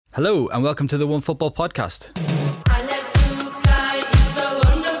Hello and welcome to the Onefootball Podcast.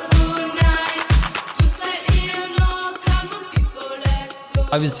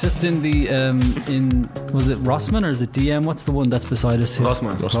 I was just in the was it Rossmann or is it DM? What's the one that's beside us here?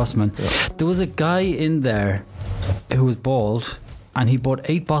 Rossmann. Yeah. There was a guy in there who was bald and he bought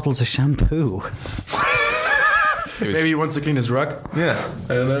 8 bottles of shampoo. Maybe he wants to clean his rug. Yeah,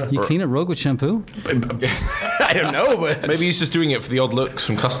 I don't know. You clean a rug with shampoo? I don't know, but maybe he's just doing it for the odd looks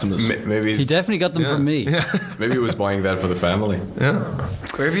from customers. Maybe he definitely got them from me. Yeah. Maybe he was buying that for the family. Yeah.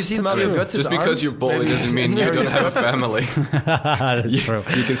 Where have you seen Mario Götze's Just because arms? you're bald doesn't mean you don't have a family. That's true.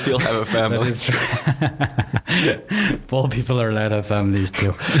 You can still have a family. That is true. Bald people are allowed to have families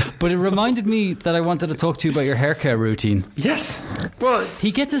too. But it reminded me that I wanted to talk to you about your hair care routine. Yes. Well,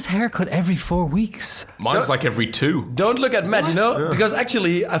 he gets his hair cut every 4 weeks. Mine's like every 2. Don't look at Matt, because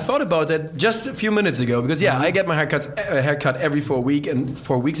actually I thought about that just a few minutes ago. Because I get my haircut every 4 weeks, and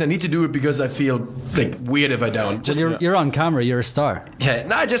 4 weeks I need to do it because I feel like weird if I don't. Just, you're on camera, you're a star. Yeah,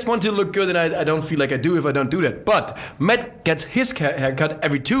 no, I just want to look good, and I don't feel like I do if I don't do that. But Matt gets his haircut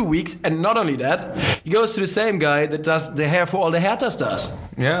every 2 weeks, and not only that, he goes to the same guy that does the hair for all the Hertha stars.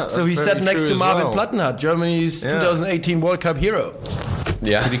 Yeah, so he sat next to Marvin Plattenhardt, Germany's 2018 World Cup hero.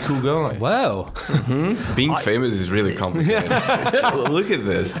 Yeah, pretty cool guy. Wow. Mm-hmm. Being famous is really complicated. Look at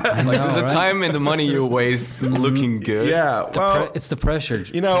this. Like know, the right? time and the money you waste looking good. Yeah, well, it's the pressure.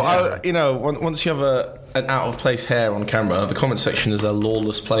 Once you have an out-of-place hair on camera, the comment section is a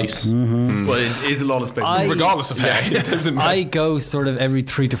lawless place. Mm-hmm. Well, it is a lawless place, regardless of hair. It doesn't matter. I go sort of every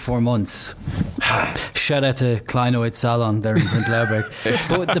 3 to 4 months. Shout out to Kleinoid Salon there in Prince Laurberg.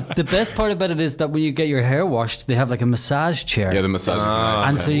 But the best part about it is that when you get your hair washed, they have like a massage chair. Yeah, the massage is nice.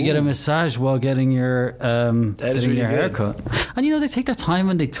 And so you get a massage while getting your haircut. And they take their time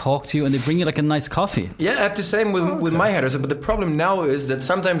and they talk to you and they bring you like a nice coffee. Yeah, I have the same with my hairdresser. But the problem now is that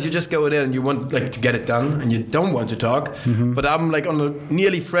sometimes you just go in and you want like to get it done and you don't want to talk. Mm-hmm. But I'm like on a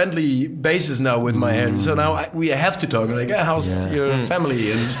nearly friendly basis now with my hair. So now we have to talk. Like, how's your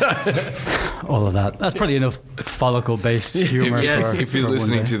family? And all of that. That's probably enough follicle-based humor. If he's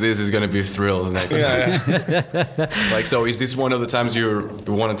listening to this, he's going to be thrilled next. Like, so is this one of the times you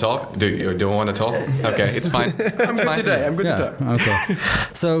want to talk? Do you want to talk? Okay, it's fine. I'm good today. I'm good to talk. Okay.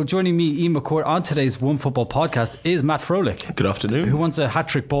 So joining me, Ian McCourt, on today's Onefootball Podcast is Matt Frohlich. Good afternoon. Who wants a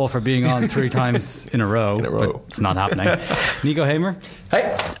hat-trick ball for being on 3 times in a row. But it's not happening. Nico Heymer.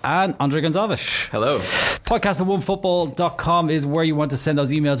 Hey. And André Gonçalves. Hello. Podcast at onefootball.com is where you want to send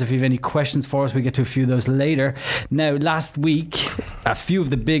those emails if you have any questions for us. We get to a few of those later. Now, last week, a few of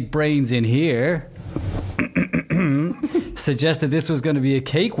the big brains in here suggested this was going to be a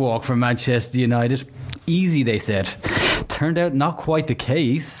cakewalk for Manchester United. Easy, they said. Turned out not quite the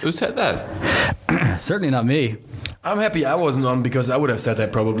case. Who said that? Certainly not me. I'm happy I wasn't on because I would have said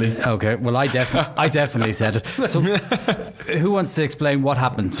that probably. Okay, well, I definitely said it. So, who wants to explain what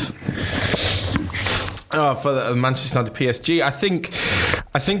happened? For the Manchester United PSG,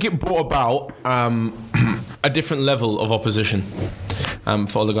 I think it brought about a different level of opposition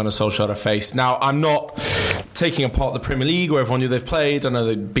for Ole Gunnar Solskjaer to face. Now, I'm not taking apart the Premier League where everyone knew they've played. I know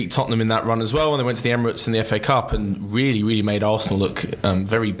they beat Tottenham in that run as well when they went to the Emirates in the FA Cup and really, really made Arsenal look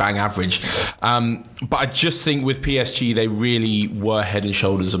very bang average. But I just think with PSG, they really were head and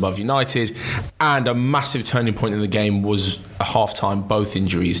shoulders above United, and a massive turning point in the game was a half-time, both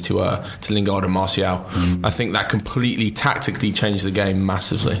injuries to Lingard and Martial. I think that completely tactically changed the game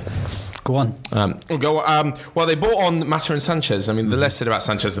massively. Go on. Well, they brought on Mata and Sanchez. I mean, the less said about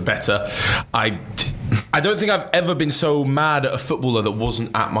Sanchez, the better. I don't think I've ever been so mad at a footballer that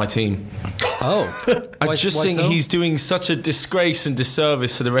wasn't at my team. Oh. I just think he's doing such a disgrace and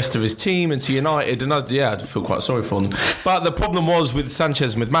disservice to the rest of his team and to United, and I feel quite sorry for them. But the problem was with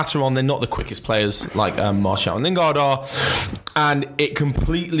Sanchez and with Mataron, they're not the quickest players like Martial and Lingard are, and it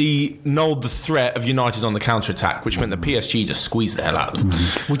completely nulled the threat of United on the counter-attack, which meant the PSG just squeezed the hell out of them.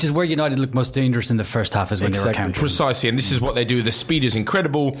 Which is where United looked most dangerous in the first half, is when they were countering. Precisely, and this is what they do. The speed is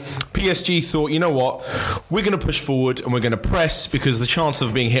incredible. PSG thought, you know what, we're going to push forward and we're going to press because the chances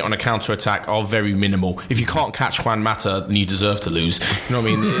of being hit on a counter-attack are very minimal. If you can't catch Juan Mata, then you deserve to lose. You know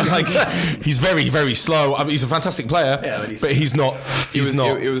what I mean? Like, he's very, very slow. I mean, he's a fantastic player, but he's not.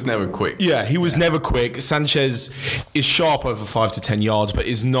 It was never quick. Yeah, he was never quick. Sanchez is sharp over 5 to 10 yards, but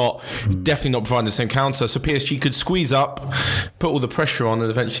is definitely not providing the same counter. So PSG could squeeze up, put all the pressure on,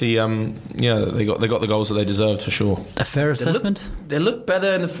 and eventually, they got the goals that they deserved for sure. A fair assessment. They looked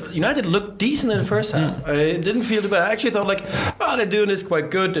better. United looked decent in the first half. It didn't feel too bad. I actually thought they're doing this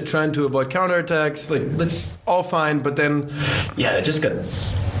quite good. They're trying to avoid counterattacks. Like, that's all fine. But then, they just got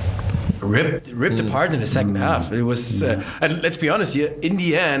ripped apart in the second half. It was, and let's be honest here, in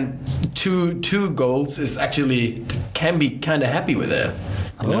the end, two goals is actually can be kind of happy with it.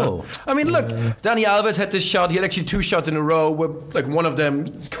 You know? I mean, look, Dani Alves had this shot. He had actually 2 shots in a row where, like, one of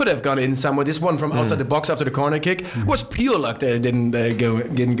them could have gone in somewhere. This one from outside the box after the corner kick was pure luck that it didn't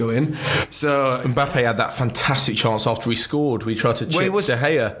go in. So Mbappe had that fantastic chance after he scored. We tried to chip De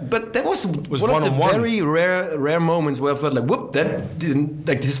Gea, but that was one of the very rare moments where I felt like, whoop, that didn't,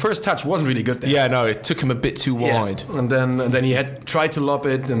 like, his first touch wasn't really good there. Yeah, no, it took him a bit too wide, and then he had tried to lob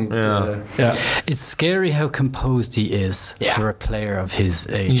it, and it's scary how composed he is for a player of his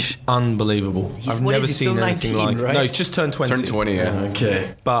age. He's unbelievable. I've never seen anything 19, like. Right? No, he's just turned 20. Turned 20, yeah.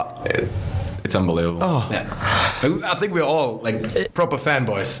 Okay, but it's unbelievable. I think we're all like proper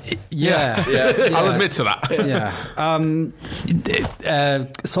fanboys. Yeah. I'll admit to that.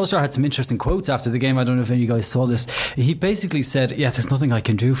 Solskjaer had some interesting quotes after the game. I don't know if any of you guys saw this. He basically said, there's nothing I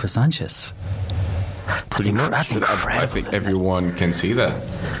can do for Sanchez. That's incredible. I think everyone can see that.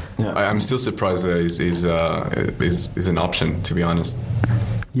 Yeah. I'm still surprised that is an option, to be honest.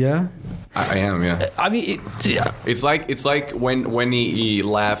 Yeah. I am, yeah. I mean, it's like when he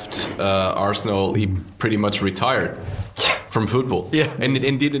left Arsenal, he pretty much retired from football. Yeah, and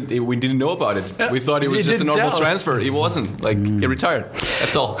we didn't know about it. We thought it was just a normal transfer. It wasn't. Like he retired.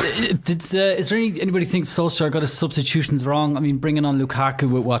 That's all. Is there anybody think Solskjaer got his substitutions wrong? I mean, bringing on Lukaku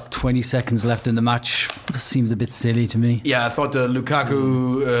with 20 seconds left in the match seems a bit silly to me. Yeah, I thought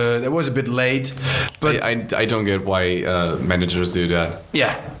Lukaku that was a bit late, but I don't get why managers do that.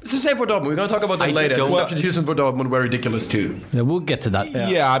 Yeah, it's the same for Dortmund. We're going to talk about that later. The substitution for Dortmund were ridiculous too. Yeah, we'll get to that.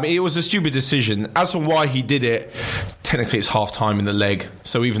 Yeah, I mean, it was a stupid decision. As for why he did it, technically it's half time in the leg,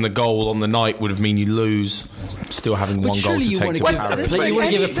 so even the goal on the night would have mean you lose, still having one goal to take to Paris. You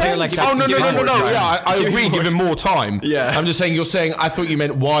want to give a player like that? Oh no! Yeah, I agree. Give him more time. Yeah, I'm just saying. You're saying. I thought you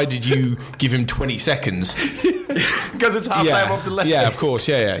meant why did you give him 20 seconds? Because it's half time off the leg. Yeah, of course.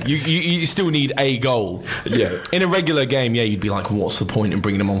 Yeah. You still need a goal. Yeah. In a regular game, you'd be like, what's the point in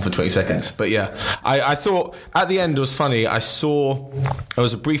bringing him on for 20 seconds? But yeah, I thought at the end it was funny. There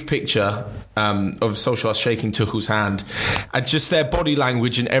was a brief picture of Solskjaer shaking Tuchel's hand, and just their body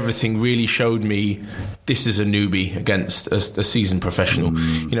language and everything really showed me this is a newbie against a seasoned professional.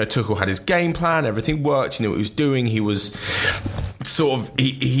 You know, Tuchel had his game plan, everything worked, he knew what he was doing, he was sort of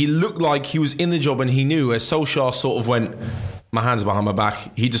he looked like he was in the job, and he knew. As Solskjaer sort of went, my hands behind my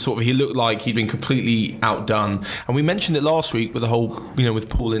back, he looked like he'd been completely outdone. And we mentioned it last week with the whole, with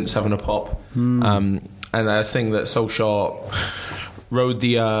Paul Ince having a pop, and this thing that Solskjaer rode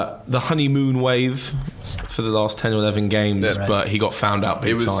the honeymoon wave for the last 10 or 11 games, but he got found out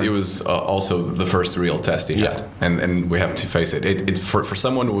big time. It was also the first real test he had, and we have to face it. It for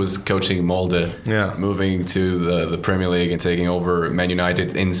someone who was coaching Molde, moving to the Premier League and taking over Man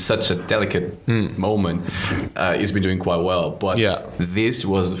United in such a delicate moment, he's been doing quite well. But this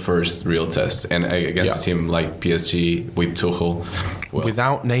was the first real test, and against a team like PSG with Tuchel. Well,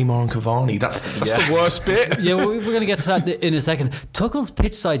 without Neymar and Cavani, that's the worst bit. Yeah, we're going to get to that in a second. Tuchel's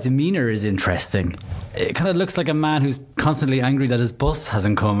pitch side demeanour is interesting. It kind of looks like a man who's constantly angry that his bus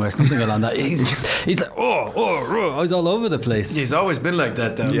hasn't come or something along that. He's like, he's all over the place. He's always been like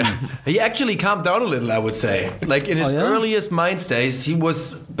that, though. Yeah. He actually calmed down a little, I would say. Like in his earliest Mainz days, he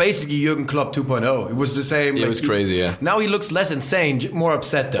was basically Jurgen Klopp 2.0. It was the same. It was crazy, yeah. Now he looks less insane, more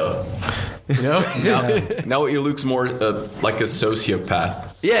upset, though. You know? Now he looks more like a sociopath.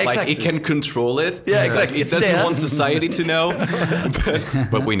 Yeah, exactly. Like he can control it. Yeah, exactly. It doesn't want society to know,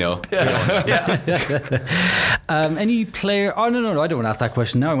 but we know. Any player? Oh no! I don't want to ask that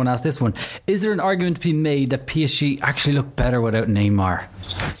question now. I want to ask this one. Is there an argument to be made that PSG actually look better without Neymar?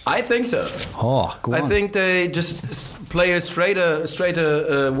 I think so. Oh, go on. I think they just play a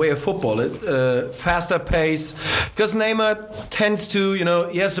straighter way of football. Faster pace. Because Neymar tends to,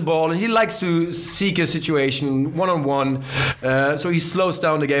 he has the ball and he likes to seek a situation one-on-one. So he slows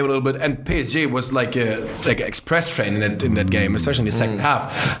down the game a little bit. And PSG was like an express train in that game, especially in the second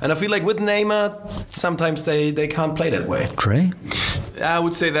half. And I feel like with Neymar, sometimes they can't play that way. Trey? I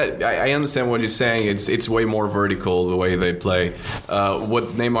would say that I understand what you're saying. It's way more vertical the way they play. What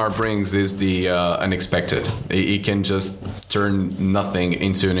Neymar brings is the unexpected. He can just turn nothing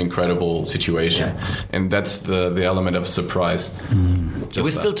into an incredible situation, and that's the element of surprise. We're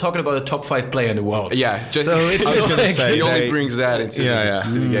still talking about a top 5 player in the world. Yeah, so it's I was going to say he only brings that into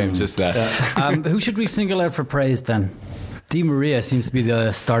the game. Just that. Who should we single out for praise then? Di Maria seems to be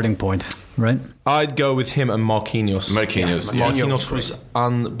the starting point. Right. I'd go with him and Marquinhos. Marquinhos was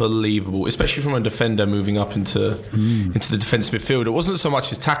unbelievable, especially from a defender moving up into the defensive midfield. It wasn't so much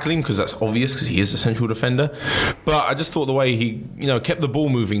his tackling, because that's obvious, because he is a central defender. But I just thought the way he, kept the ball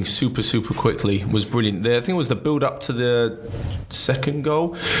moving super, super quickly was brilliant. I think it was the build up to the second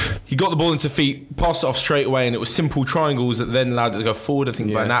goal. He got the ball into feet, passed it off straight away, and it was simple triangles that then allowed it to go forward. I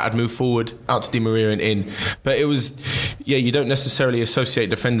think Bernat had moved forward, out to Di Maria and in. But it was, you don't necessarily associate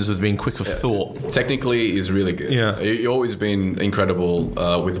defenders with being quick of thought. Technically, he's really good. Yeah, he's always been incredible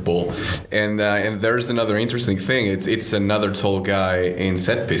with the ball. And there's another interesting thing. It's another tall guy in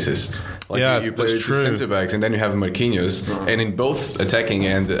set pieces. You play with centre backs, and then you have Marquinhos, and in both attacking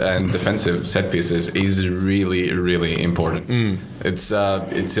and defensive set pieces, he's really, really important.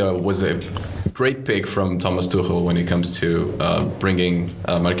 It was a great pick from Thomas Tuchel when it comes to bringing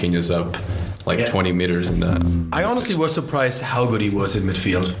Marquinhos up 20 meters. I honestly was surprised how good he was in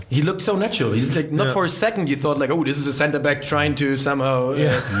midfield. He looked so natural. Not for a second you thought this is a centre back trying to somehow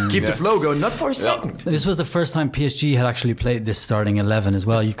keep the flow going. Not for a second. This was the first time PSG had actually played this starting 11 as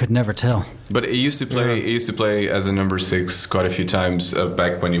well. You could never tell. But he used to play. He used to play as a number 6 quite a few times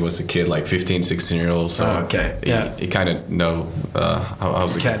back when he was a kid, 15, 16-year-old. So he kind of know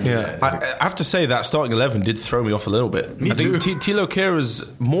how's it going. I have to say that starting 11 did throw me off a little bit. I think Thilo Kehrer is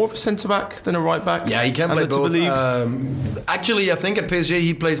more of a centre back than a right back. Yeah, he can play both. Actually, I think at PSG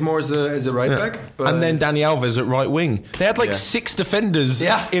he plays more as a right back. But and then Dani Alves at right wing. They had 6 defenders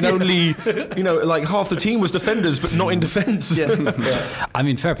in only, half the team was defenders, but not in defence. I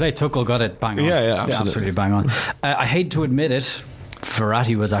mean, fair play. Tuchel got it bang on. Yeah, absolutely bang on. I hate to admit it,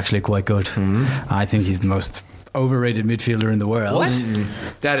 Verratti was actually quite good. I think he's the most overrated midfielder in the world. What?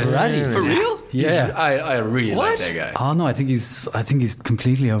 That is Verratti. For real? Yeah, I really like that guy. Oh no, I think he's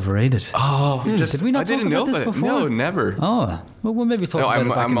completely overrated. Oh, did we not talk about this before? No, never. Oh, well, we'll maybe talk about it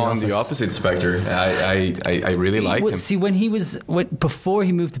back I'm on the opposite spectrum. I really like him. See, before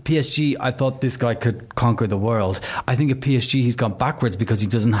he moved to PSG, I thought this guy could conquer the world. I think at PSG he's gone backwards because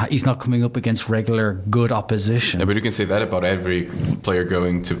he's not coming up against regular good opposition. Yeah, but you can say that about every player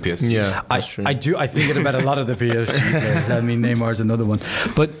going to PSG. Yeah, that's true. I think it about a lot of the PSG players. I mean, Neymar's another one,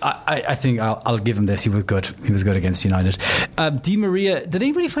 but I think I'll give him this. He was good. He was good against United. Di Maria. Did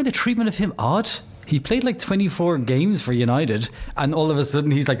anybody find the treatment of him odd? He played 24 games for United, and all of a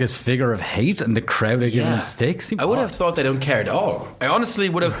sudden he's this figure of hate, and the crowd are giving him sticks. I would have thought they don't care at all. I honestly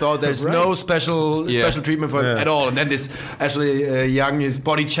would have thought there's no special treatment for him at all. And then this actually his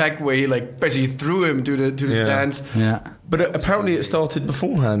body check where he basically threw him to the stands. Yeah. But apparently it started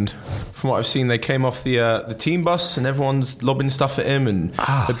beforehand. From what I've seen, they came off the team bus and everyone's lobbing stuff at him and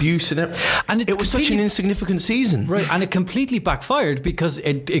abuse and everything. And it was such an insignificant season. Right, and it completely backfired because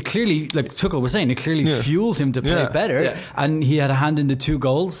it clearly, like Tuchel was saying, it clearly fueled him to play better. Yeah. And he had a hand in the 2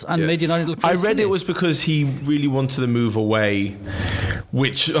 goals and made United look I read it was because he really wanted to move away,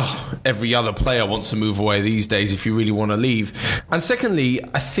 which every other player wants to move away these days if you really want to leave. And secondly,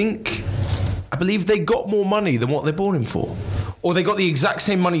 I believe they got more money than what they bought him for. Or they got the exact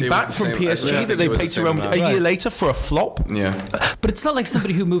same money back from PSG that they paid to Real a year later for a flop. Yeah. But it's not like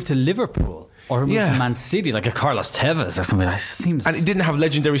somebody who moved to Liverpool or who moved to Man City, like a Carlos Tevez or something. That seems... And he didn't have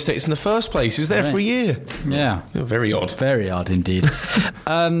legendary status in the first place. He was there for a year. Yeah. Very odd. Very odd indeed.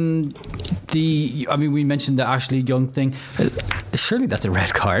 We mentioned the Ashley Young thing. Surely that's a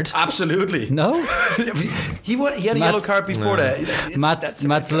red card. Absolutely. No? he had a yellow card before that.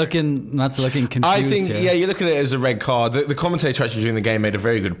 Matt's looking confused. I think, here. you look at it as a red card. The commentator actually during the game made a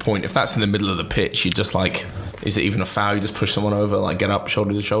very good point. If that's in the middle of the pitch, you're just is it even a foul? You just push someone over, get up,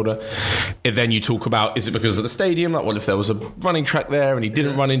 shoulder to shoulder. And then you talk about, is it because of the stadium? If there was a running track there and he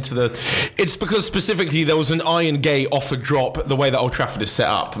didn't run into it's because specifically there was an iron gate off a drop, the way that Old Trafford is set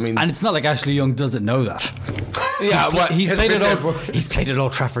up. And it's not like Ashley Young doesn't know that. He's played at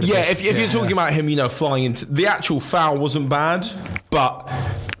Old Trafford. Yeah, if you're talking about him, flying into... The actual foul wasn't bad, but...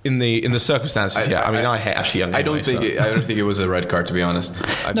 In the circumstances, I hate Ashley Young. I don't think it was a red card, to be honest.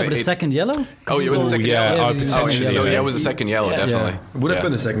 But a second yellow? Oh, it was a second yellow. It was a second yellow, definitely. Would have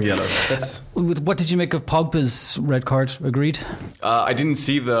been a second yellow. What did you make of Pogba's red card? Agreed? I didn't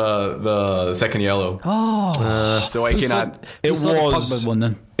see the second yellow. Oh. So I cannot... It was... Pogba one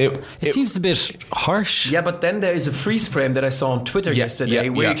then. It seems a bit harsh. Yeah, but then there is a freeze frame that I saw on Twitter yesterday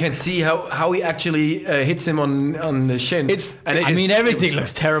where you can see how he actually hits him on the shin. Everything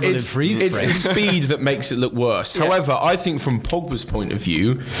looks terrible in freeze frame. It's the speed that makes it look worse. Yeah. However, I think from Pogba's point of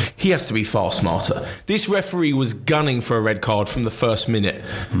view, he has to be far smarter. This referee was gunning for a red card from the first minute.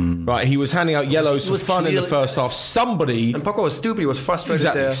 Right, he was handing handing out yellows for fun in the first half. Somebody... And Pogba was stupid. He was frustrated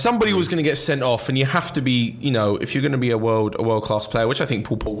there. Somebody was going to get sent off, and you have to be, if you're going to be a world-class player, which I think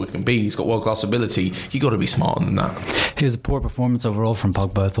Paul Pogba can be, he's got world-class ability, you got to be smarter than that. It was a poor performance overall from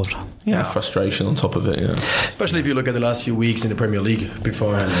Pogba, I thought. Yeah, frustration on top of it, yeah. Especially if you look at the last few weeks in the Premier League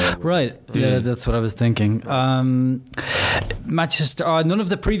beforehand. Right, yeah, that's what I was thinking. Manchester, none of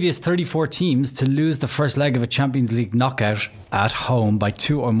the previous 34 teams to lose the first leg of a Champions League knockout at home by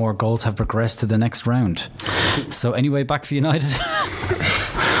 2 or more goals have progressed to the next round. So anyway, back for United?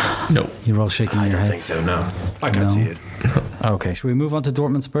 No. You're all shaking your heads. I don't think so, no. I can't see it. Okay, should we move on to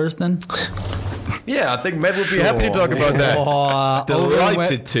Dortmund Spurs then? Yeah, I think Matt would be happy to talk about that.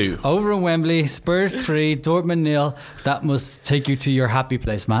 Delighted to. Over in Wembley, Spurs 3, Dortmund 0. That must take you to your happy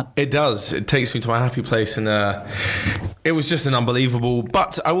place, Matt. It does. It takes me to my happy place, and it was just an unbelievable,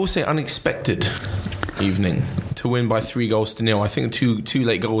 but I will say unexpected evening to win by 3-0. I think two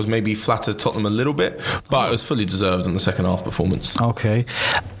late goals maybe flattered Tottenham a little bit, but it was fully deserved in the second half performance. Okay.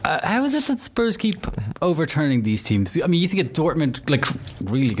 How is it that Spurs keep overturning these teams? I mean, you think of Dortmund, like,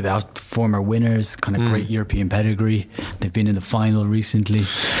 really good former winners, kind of great European pedigree. They've been in the final recently.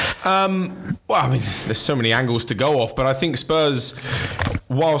 Well, I mean, there's so many angles to go off, but I think Spurs,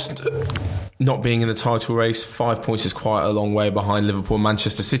 whilst not being in the title race, 5 points is quite a long way behind Liverpool and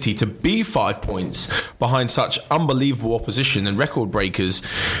Manchester City. To be 5 points behind such unbelievable opposition and record breakers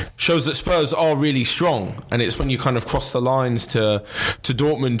shows that Spurs are really strong. And it's when you kind of cross the lines to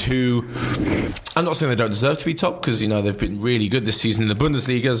Dortmund, who, I'm not saying they don't deserve to be top, because they've been really good this season in the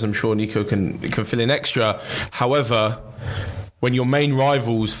Bundesliga, as I'm sure Nico can fill in extra. However, when your main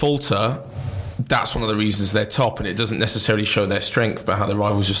rivals falter, that's one of the reasons they're top, and it doesn't necessarily show their strength, but how the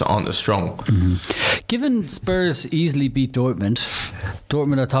rivals just aren't as strong. Given Spurs easily beat Dortmund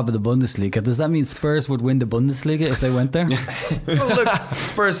are top of the Bundesliga, does that mean Spurs would win the Bundesliga if they went there? Well, look,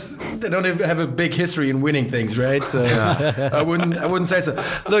 Spurs, they don't have a big history in winning things, right? So I wouldn't say so.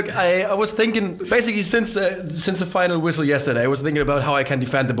 Look, I was thinking basically since the final whistle yesterday, I was thinking about how I can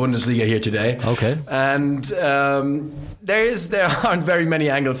defend the Bundesliga here today. Okay, and there aren't very many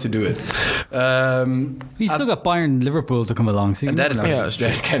angles to do it. You still got Bayern, Liverpool to come along, so and that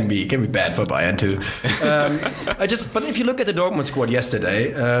can be bad for Bayern too. But if you look at the Dortmund squad yesterday,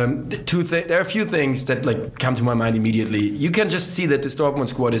 there are a few things that come to my mind immediately. You can just see that this Dortmund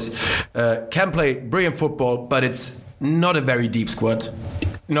squad can play brilliant football, but it's not a very deep squad.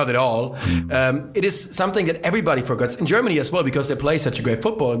 Not at all. It is something that everybody forgets in Germany as well, because they play such a great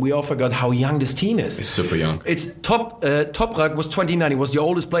football. We all forgot how young this team is. It's super young. It's Toprak was 29. He was the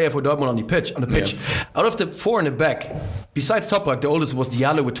oldest player for Dortmund on the pitch. Yeah. Out of the 4 in the back, besides Toprak, the oldest was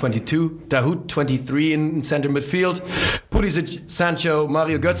Diallo with 22, Dahoud 23 in centre midfield, Pulisic, Sancho,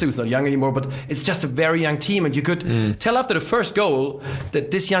 Mario Götze, who's not young anymore, but it's just a very young team, and you could tell after the first goal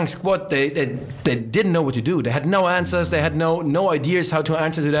that this young squad they didn't know what to do. They had no answers. They had no ideas how to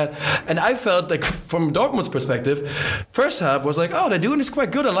answer to that. And I felt like, from Dortmund's perspective, first half was like, oh, they're doing this quite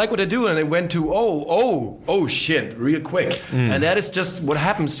good. I like what they're doing. And it went to oh shit, real quick. And that is just what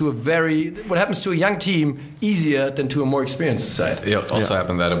happens to a young team easier than to a more experienced side. Yeah, also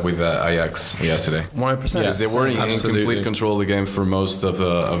happened that with Ajax yesterday. 100%. Because they were in complete control of the game for most of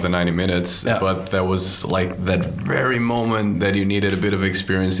the 90 minutes. Yeah. But there was like that very moment that you needed a bit of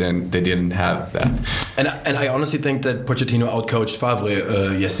experience, and they didn't have that. And I honestly think that Pochettino outcoached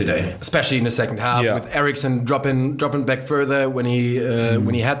Favre yesterday, especially in the second half, with Eriksen dropping back further when he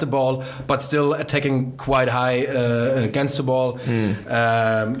had the ball, but still attacking quite high against the ball.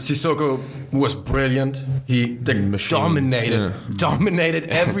 Sissoko was brilliant. He dominated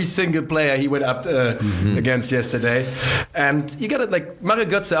every single player he went up against yesterday. And you got it, like Mario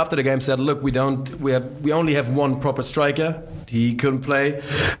Götze after the game said, look, we only have one proper striker. He couldn't play,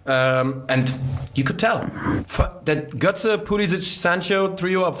 and you could tell that Götze, Pulisic, Sancho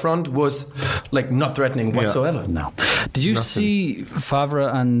trio up front was like not threatening whatsoever. No. Did you see Favre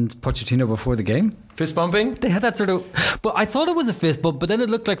and Pochettino before the game? Fist bumping? They had that sort of... But I thought it was a fist bump, but then it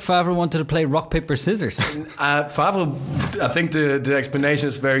looked like Favre wanted to play rock, paper, scissors. Favre, I think the explanation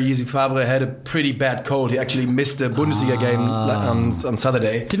is very easy. Favre had a pretty bad cold. He actually missed the Bundesliga game on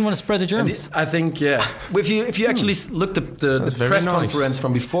Saturday. Didn't want to spread the germs. I think, yeah. If you actually looked at the press conference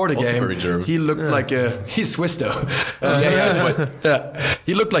from before the game, he looked like he's Swiss though.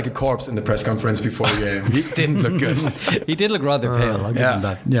 He looked like a corpse in the press conference before the game. He didn't look good. He did look rather pale, I'll give him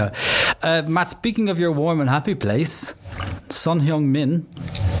that. Yeah. Matt, speaking of your warm and happy place, Son Heung-min.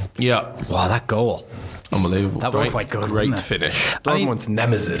 Yeah. Wow, that goal. Unbelievable. That was quite good. Great finish. Dortmund's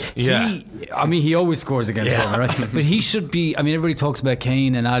nemesis. Yeah. He always scores against them, right? But he should be, everybody talks about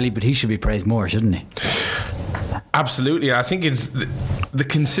Kane and Ali, but he should be praised more, shouldn't he? Absolutely. I think it's the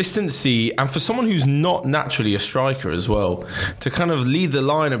consistency, and for someone who's not naturally a striker as well, to kind of lead the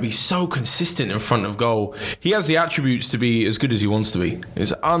line and be so consistent in front of goal, he has the attributes to be as good as he wants to be.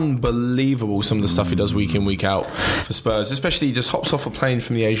 It's unbelievable some of the stuff he does week in, week out for Spurs, especially he just hops off a plane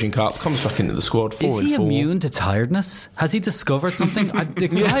from the Asian Cup, comes back into the squad. Is he immune to tiredness? Has he discovered something?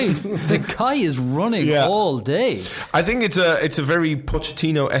 The guy is running all day. I think it's a very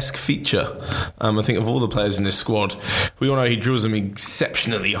Pochettino-esque feature. I think of all the players in this squad, we all know he drills them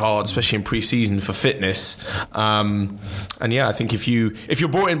exceptionally hard, especially in pre-season for fitness. And yeah, I think if you're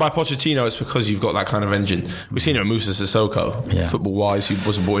brought in by Pochettino, it's because you've got that kind of engine. We've seen it with Musa Sissoko, football-wise, he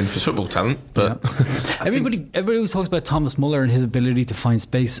wasn't brought in for his football talent, but everybody always talks about Thomas Muller and his ability to find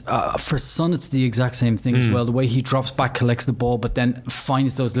space. For Son, it's the exact same thing as well. The way he drops back, collects the ball, but then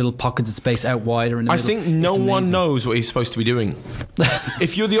finds those little pockets of space out wide or in the middle. I think no one knows what he's supposed to be doing.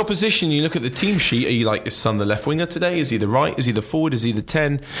 If you're the opposition, you look at the team sheet, are you like, is Son the left winger today? Is he the right? Is he the forward? Is he the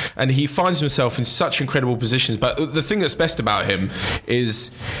 10? And he finds himself in such incredible positions. But the thing that's best about him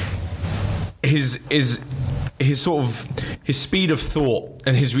is his sort of his speed of thought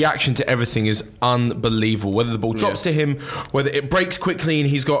and his reaction to everything is unbelievable. Whether the ball drops to him, whether it breaks quickly, and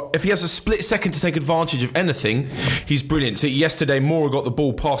if he has a split second to take advantage of anything, he's brilliant. So yesterday, Moura got the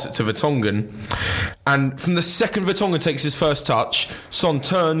ball, passed it to Vertonghen, and from the second Vertonghen takes his first touch, Son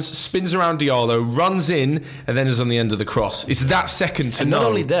turns, spins around Diallo, runs in, and then is on the end of the cross. It's that second to and know. Not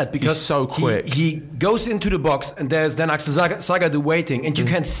only that, because he's so quick. He goes into the box, and there's then Axel Zagadou waiting, and you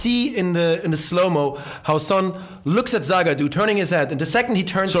can see in the slow-mo how Son looks at Zagadou, turning his head, and the second he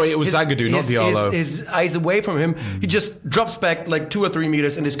turns... Sorry, it was Zagadou, not Diallo. His eyes away from him, he just drops back like 2 or 3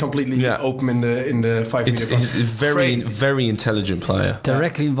 meters and is completely open in the 5 meter box. He's very intelligent player.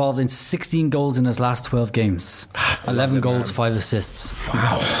 Directly involved in 16 goals in his last 12 games. 11 goals, 5 assists.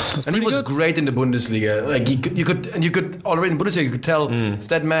 Wow. And he was great in the Bundesliga. Like you could already in Bundesliga you could tell if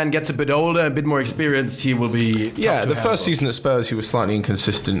that man gets a bit older, a bit more experienced, he will be the first season at Spurs he was slightly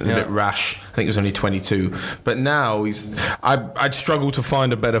inconsistent and a bit rash. I think he was only 22. But now I'd struggle to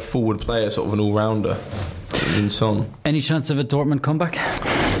find a better forward player, sort of an all-rounder than Son. Any chance of a Dortmund comeback?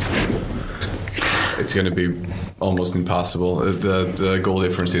 It's going to be almost impossible. The goal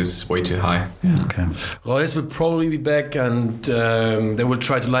difference is way too high. Yeah. Okay. Reus will probably be back, and they will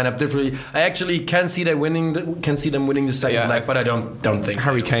try to line up differently. I actually can see them winning the second leg, but I don't think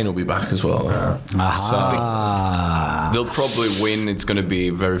Harry Kane will be back as well. So I think they'll probably win. It's going to be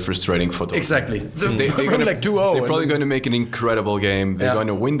very frustrating for them. Exactly. So they're going to like 2-0. They're probably going to make an incredible game. They're going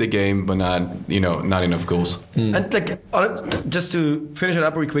to win the game, but not enough goals. And like just to finish it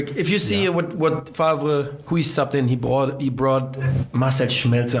up really quick, if you see what Favre, who he subbed in, he brought Marcel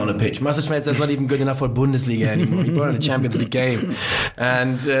Schmelzer on the pitch. Marcel Schmelzer is not even good enough for Bundesliga anymore. He brought in a Champions League game,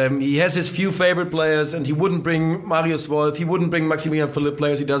 and he has his few favorite players, and he wouldn't bring Marius Wolf, he wouldn't bring Maximilian Philipp,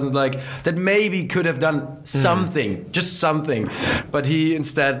 players he doesn't like, that maybe could have done something, just something, but he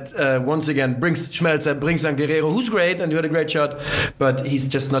instead once again brings Schmelzer, brings on Guerrero, who's great and who had a great shot, but he's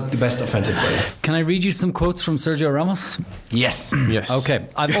just not the best offensive player. Can I read you some quotes from Sergio Ramos? Yes. Okay.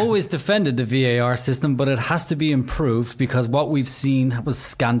 I've always defended the VAR system, but it has to be improved because what we've seen was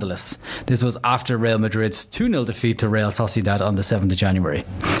scandalous. This was after Real Madrid's 2-0 defeat to Real Sociedad on the 7th of January.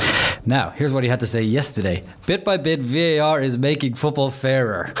 Now, here's what he had to say yesterday. Bit by bit, VAR is making football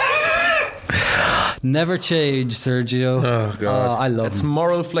fairer. Never change, Sergio. Oh, God. I love That's him.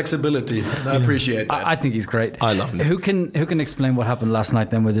 moral flexibility. I appreciate that. I think he's great. I love him. Who can explain what happened last night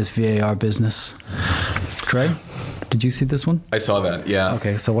then with this VAR business? Trey, did you see this one? I saw that, yeah.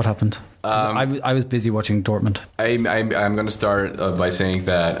 Okay, so what happened? I was busy watching Dortmund. I'm going to start by saying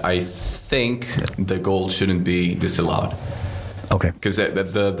that I think the goal shouldn't be disallowed. Okay. Because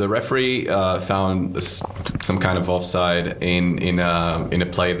the referee found some kind of offside in a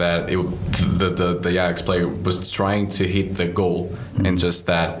play that the Ajax player was trying to hit the goal, and just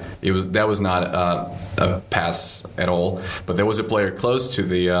that was not a pass at all. But there was a player close to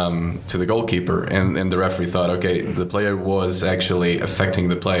the goalkeeper, and the referee thought, okay, the player was actually affecting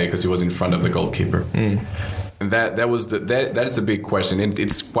the play because he was in front of the goalkeeper. And that is a big question.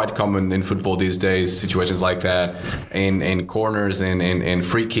 It's quite common in football these days, situations like that, in corners and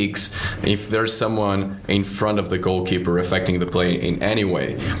free kicks. If there's someone in front of the goalkeeper affecting the play in any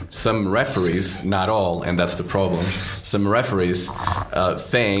way, some referees, not all, and that's the problem, some referees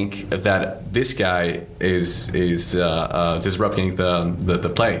think that this guy is disrupting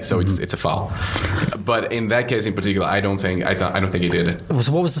the play, so it's a foul. But in that case in particular, I don't think he did it.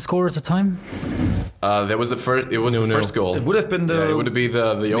 So what was the score at the time? That was the first. It was the first goal. It would have been the. It would be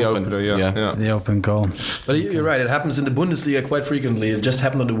the open. Opener, the open goal. But you're right. It happens in the Bundesliga quite frequently. It just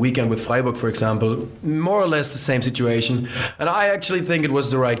happened on the weekend with Freiburg, for example. More or less the same situation. And I actually think it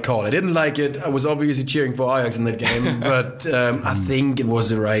was the right call. I didn't like it. I was obviously cheering for Ajax in that game, but I think it was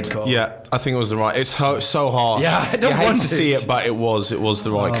the right call. Yeah, I think it was the right. It's so hard. Yeah, I don't want to see it, but it was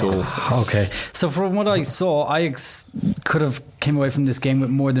the right call. Okay, so from what I saw, Ajax could have came away from this game with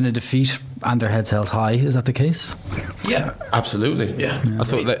more than a defeat and their heads held high. Is that the case? Yeah, absolutely. Yeah, I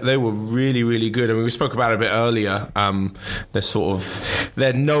thought that they were really, really good. I mean, we spoke about it a bit earlier.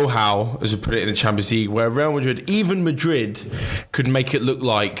 Their know-how, as we put it in the Champions League, where Real Madrid, even Madrid, could make it look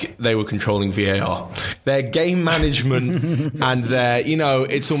like they were controlling VAR. Their game management and their,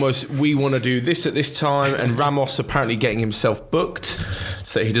 it's almost we want to do this at this time, and Ramos apparently getting himself booked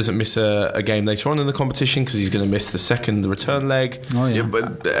so that he doesn't miss a game later on in the competition because he's going to miss the return leg. Oh yeah,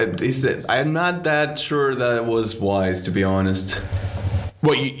 but I'm not that sure that was wise, to be honest.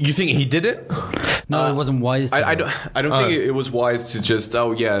 What, you think he did it? No, it wasn't wise. I don't think it was wise to just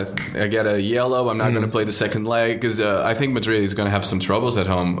I get a yellow. I'm not going to play the second leg because I think Madrid is going to have some troubles at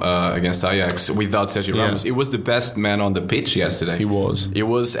home against Ajax without Sergio Ramos. It was the best man on the pitch yesterday. He was. It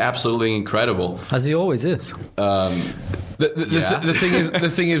was absolutely incredible, as he always is. The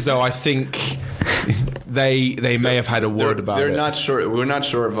thing is though, I think they may have had a word about it. They're not sure. We're not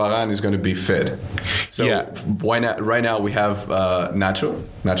sure if Varane is going to be fit. So why not? Right now we have Nacho.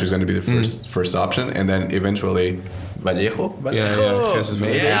 Nacho is going to be the first option, and then eventually Vallejo.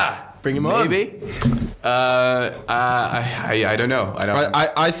 Yeah. Bring him on. Maybe. I don't know.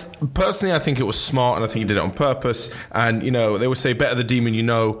 I personally, I think it was smart, and I think he did it on purpose. And they always say, "Better the demon you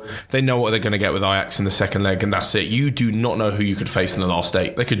know." They know what they're going to get with Ajax in the second leg, and that's it. You do not know who you could face in the last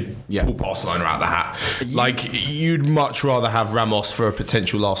 8. They could pull Barcelona out of the hat. You'd much rather have Ramos for a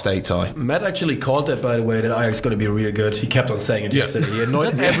potential last 8 tie. Matt actually called that, by the way, that Ajax is going to be really good. He kept on saying it yesterday. He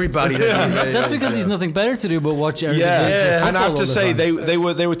annoyed everybody. That's because he's nothing better to do but watch everything. And I have to say, they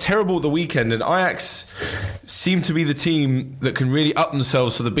were terrible at the weekend, and Ajax seem to be the team that can really up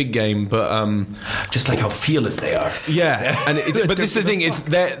themselves for the big game, but just like how fearless they are. But this is the thing, it's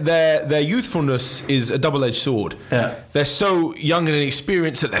their youthfulness is a double-edged sword. They're so young and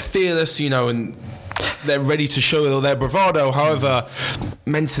inexperienced that they're fearless, and they're ready to show their bravado. However,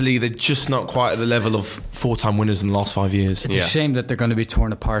 mentally they're just not quite at the level of 4-time winners in the last 5 years. It's a shame that they're going to be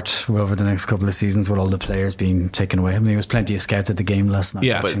torn apart over the next couple of seasons with all the players being taken away. I mean, there was plenty of scouts at the game last night.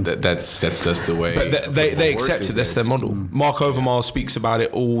 Yeah, but that's just the way. But they accept it. That's their model. Mark Overmars speaks about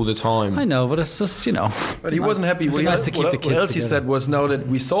it all the time. I know, but it's just But he wasn't happy. It's nice to keep the kids What else together. he said was, now that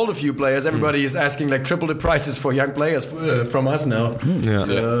we sold a few players, everybody is asking triple the prices for young players from us now.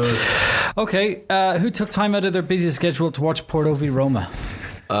 Okay, who took time out of their busy schedule to watch Porto v Roma?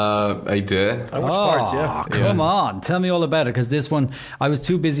 I did. I watched parts, yeah. Come on, tell me all about it, because this one, I was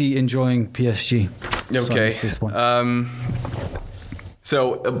too busy enjoying PSG. Okay. So this one.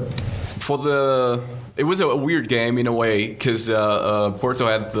 It was a weird game in a way because Porto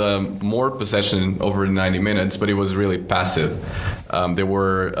had more possession over 90 minutes, but it was really passive. They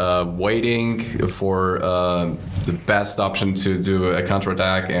were waiting for the best option to do a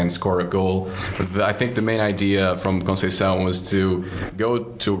counterattack and score a goal. I think the main idea from Conceição was to go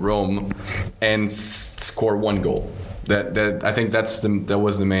to Rome and score one goal. I think that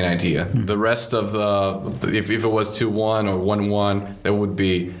was the main idea. The rest of if it was 2-1 or 1-1, that would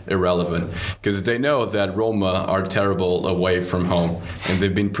be irrelevant because they know that Roma are terrible away from home, and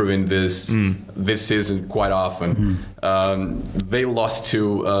they've been proving this season quite often. They lost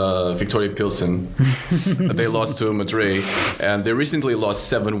to Victoria Pilsen. They lost to Madrid, and they recently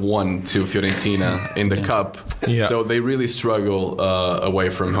lost 7-1 to Fiorentina in the cup. Yeah. So they really struggle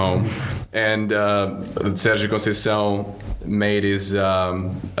away from home. And Sergio Conceição made his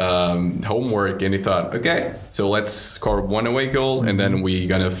homework, and he thought, okay, so let's score one away goal, and then we're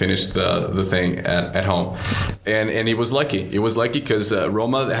gonna finish the thing at home. And he was lucky. He was lucky because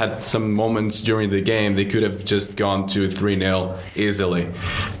Roma had some moments during the game they could have just gone to 3-0 easily.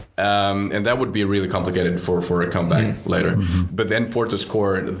 And that would be really complicated for a comeback later. But then Porto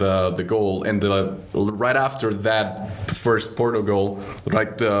scored the goal, and right after that first Porto goal,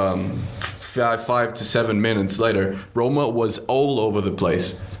 5 to 7 minutes later, Roma was all over the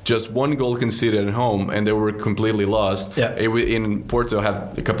place. Just one goal conceded at home, and they were completely lost. Yeah. In Porto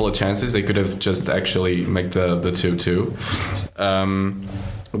had a couple of chances. They could have just actually make the 2-2.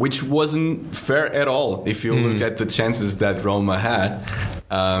 Which wasn't fair at all if you look at the chances that Roma had.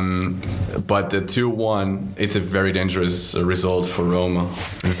 But the 2-1, it's a very dangerous result for Roma.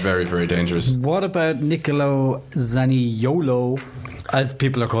 Very, very dangerous. What about Nicolo Zaniolo? as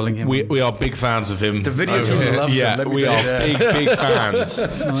people are calling him. We are big fans of him. The video team loves him. Yeah, we are big fans.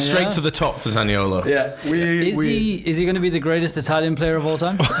 Straight to the top for Zaniolo. Yeah, is he going to be the greatest Italian player of all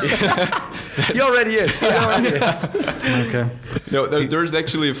time? He already is. Okay. No, there's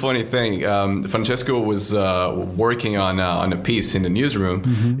actually a funny thing. Francesco was working on a piece in the newsroom.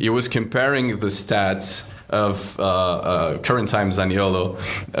 Mm-hmm. He was comparing the stats of current time Zaniolo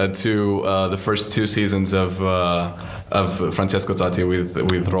to the first 2 seasons of Francesco Totti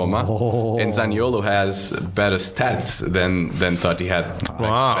with Roma, and Zaniolo has better stats than Totti had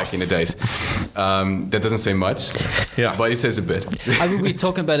back in the days. That doesn't say much, but it says a bit. I mean, we were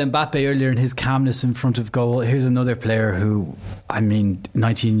talking about Mbappe earlier and his calmness in front of goal. Here's another player who,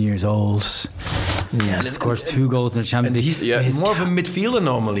 19 years old. Yeah, scores 2 goals in the Champions League. He's more of a midfielder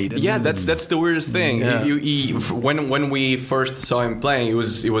normally. That's the weirdest thing. Yeah. When we first saw him playing, he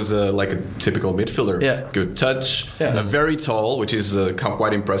was like a typical midfielder. Yeah. Good touch, Yeah. very tall, which is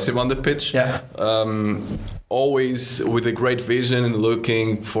quite impressive on the pitch. Yeah. Always with a great vision and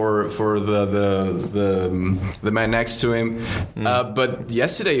looking for the man next to him. But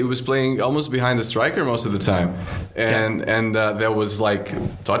yesterday he was playing almost behind the striker most of the time, and that was like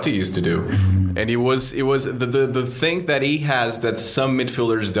Totti used to do. And it was the thing that he has that some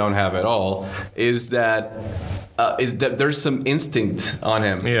midfielders don't have at all is that there's some instinct on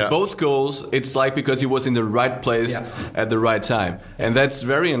him. Yeah. Both goals, it's like because he was in the right place at the right time. And that's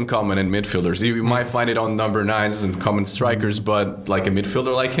very uncommon in midfielders. You might find it on number 9s and common strikers, but like a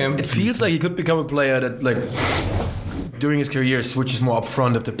midfielder like him... It feels like he could become a player that, like, during his career, switches more up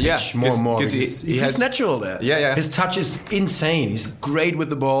front of the pitch, more and more. Because he feels natural there. Yeah. His touch is insane. He's great with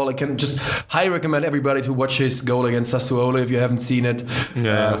the ball. I can just highly recommend everybody to watch his goal against Sassuolo if you haven't seen it.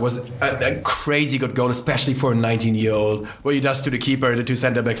 It was a crazy good goal, especially for a 19-year-old. What he does to the keeper and the 2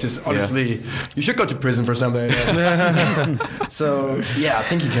 centre-backs is honestly... You should go to prison for something like that. So, I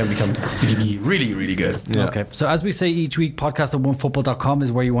think he can be really, really good. Yeah. Okay. So as we say each week, podcast at onefootball.com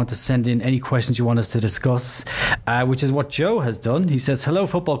is where you want to send in any questions you want us to discuss, which is what Joe has done. He says, hello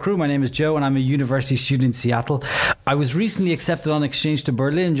football crew, my name is Joe and I'm a university student in Seattle. I was recently accepted on exchange to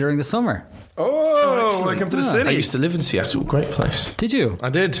Berlin during the summer. Welcome to the city. I used to live in Seattle. Great place. Did you? I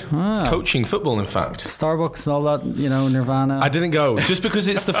did. Coaching football, in fact. Starbucks and all that, Nirvana. I didn't go. Just because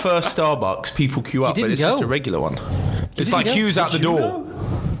it's the first Starbucks, people queue up, but it's just a regular one. It's like queues out the door.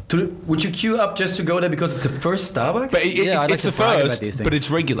 Would you queue up just to go there because it's the first Starbucks? But it's the first, but it's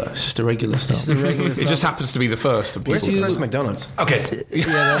regular. It's just a regular Starbucks. It just happens to be the first. Where's the first McDonald's? Okay.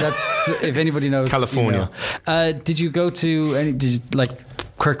 That's if anybody knows. California. Did you go to any? Did you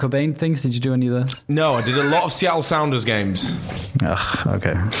Kurt Cobain things? Did you do any of those? No, I did a lot of Seattle Sounders games.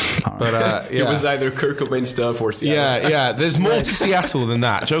 Okay. But it was either Kurt Cobain stuff or Seattle. Yeah. There's more to Seattle than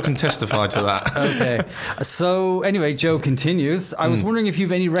that. Joe can testify to that. Okay. So anyway, Joe continues. I was wondering if you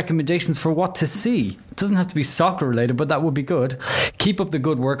have any recommendations for what to see. It doesn't have to be soccer related, but that would be good. Keep up the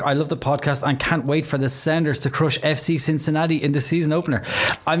good work. I love the podcast and can't wait for the Sounders to crush FC Cincinnati in the season opener.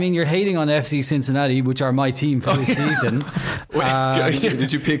 I mean, you're hating on FC Cincinnati, which are my team for this season.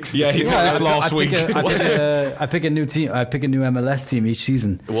 Did you pick? Yeah, he picked this last week. I pick a new team. I pick a new MLS team each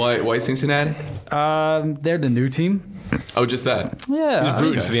season. Why Cincinnati? They're the new team. Oh, just that? Yeah. He's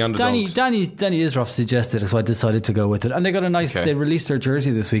rooting for the underdogs. Danny Isroff suggested it, so I decided to go with it. And they got a nice... They released their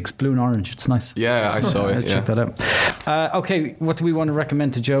jersey this week. It's blue and orange. It's nice. Yeah, I saw it. Check that out. Okay, what do we want to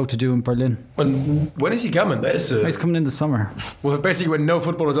recommend to Joe to do in Berlin? When is he coming? He's coming in the summer. Well, basically when no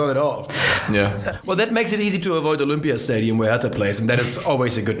football is on at all. Yeah. Well, that makes it easy to avoid Olympia Stadium where Hertha plays, and that is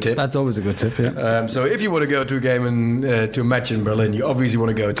always a good tip. That's always a good tip, yeah. So if you want to go to a game and to a match in Berlin, you obviously want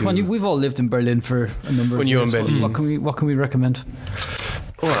to go to... Come on, we've all lived in Berlin for a number of years. When you're in Berlin. What can we recommend?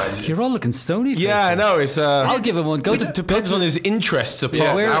 You're all looking stony. Yeah, I know. It's I'll give him one. Depends on his interests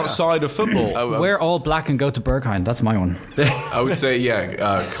outside of football. Wear all black and go to Berghain. That's my one. I would say,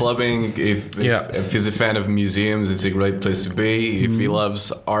 clubbing. If he's a fan of museums, it's a great place to be. If he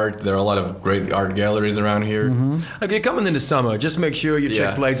loves art, there are a lot of great art galleries around here. Okay, coming in the summer, just make sure you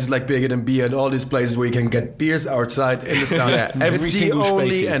check places like Bigger Than Beer and all these places where you can get beers outside in the sun. It's the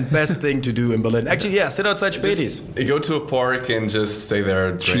only and best thing to do in Berlin. Actually, sit outside Spätis. You go to a park and just stay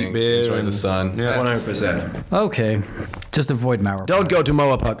there, drink, enjoy the sun. 100%. Okay, just avoid Mauer Park. Don't go to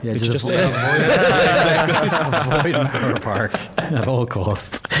Mauer Park. Yeah, just avoid Mauer Park at all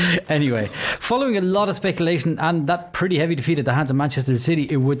costs. Anyway, following a lot of speculation and that pretty heavy defeat at the hands of Manchester City,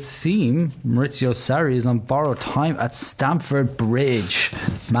 it would seem Maurizio Sarri is on borrowed time at Stamford Bridge.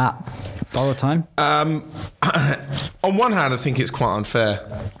 Matt, borrowed time? On one hand, I think it's quite unfair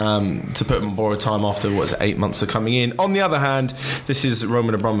to put him on borrowed time after 8 months of coming in. On the other hand, this is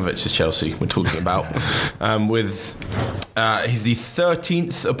Roman Abramovich's Chelsea we're talking about, with He's the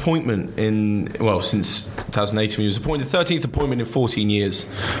 13th appointment since 2018. He was appointed 13th appointment in 14 years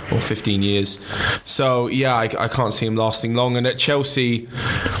or 15 years. So yeah, I can't see him lasting long. And at Chelsea,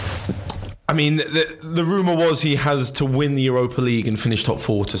 I mean, the rumour was he has to win the Europa League and finish top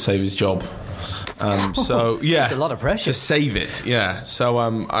 4 to save his job. So yeah, it's a lot of pressure to save it. Yeah, so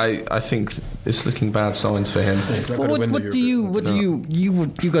I think it's looking bad signs for him.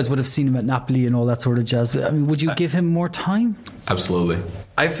 You guys would have seen him at Napoli and all that sort of jazz. I mean, would you give him more time? Absolutely.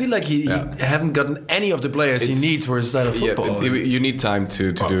 I feel like he haven't gotten any of the players he needs for his style of football. You need time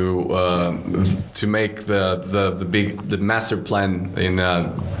to make the master plan in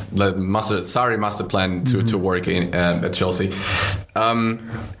Sarri master plan to work at Chelsea.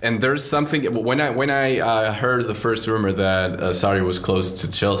 And there's something when I heard the first rumor that Sarri was close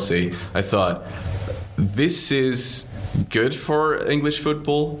to Chelsea, I thought this is good for English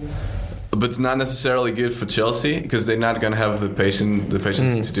football, but not necessarily good for Chelsea because they're not going to have the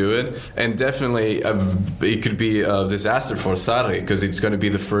patience to do it. And definitely it could be a disaster for Sarri because it's going to be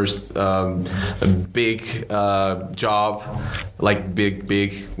the first big job, like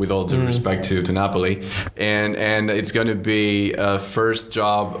big with all due respect to Napoli, and it's going to be a first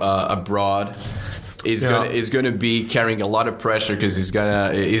job abroad. Is going to be carrying a lot of pressure because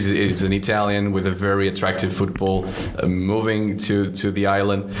he's an Italian with a very attractive football, moving to the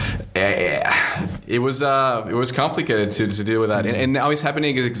island. It was complicated to deal with that, and now it's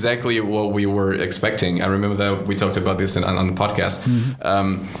happening exactly what we were expecting. I remember that we talked about this on the podcast.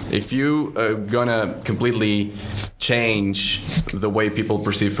 If you gonna completely change the way people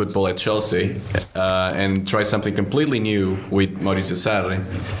perceive football at Chelsea and try something completely new with Maurizio Sarri,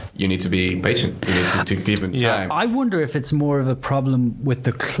 you need to be patient. You need to give him time. I wonder if it's more of a problem with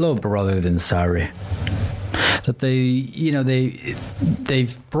the club rather than Sarri. That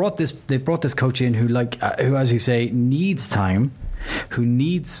they've brought this coach in who as you say needs time, who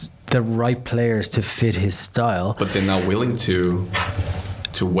needs the right players to fit his style. But they're not willing to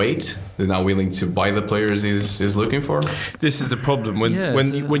wait. They're not willing to buy the players he's looking for. This is the problem.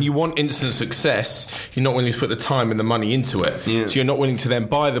 When you want instant success, you're not willing to put the time and the money into it. Yeah. So you're not willing to then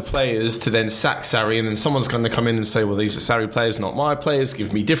buy the players to then sack Sarri, and then someone's going to come in and say, well, these are Sarri players, not my players,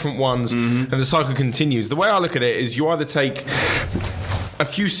 give me different ones. And the cycle continues. The way I look at it is you either take a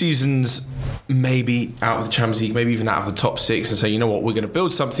few seasons maybe out of the Champions League, maybe even out of the top 6, and say, you know what, we're going to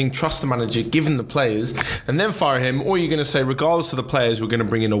build something, trust the manager, give him the players, and then fire him. Or you're going to say, regardless of the players, we're going to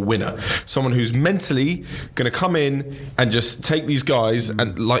bring in a winner, someone who's mentally going to come in and just take these guys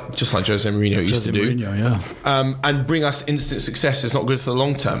and just like Jose Mourinho used to do, and bring us instant success. It's not good for the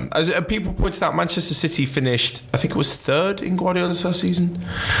long term. As people pointed out, Manchester City finished, I think it was 3rd in Guardiola's first season.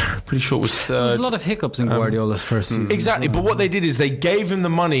 Pretty sure it was 3rd. There was a lot of hiccups in Guardiola's first season. Exactly, but what they did is they gave him the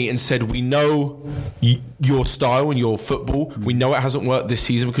money and said, we know your style and your football. We know it hasn't worked this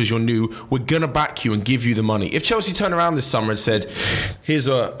season because you're new. We're going to back you and give you the money. If Chelsea turned around this summer and said, here's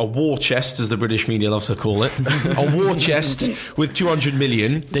a war chest, as the British media loves to call it, a war chest with 200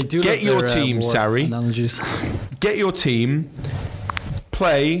 million. They do get your team, Sarri. Analogies. Get your team,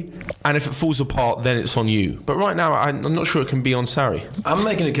 play, and if it falls apart, then it's on you. But right now, I'm not sure it can be on Sarri. I'm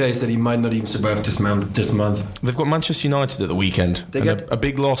making a case that he might not even survive this month. They've got Manchester United at the weekend. They got a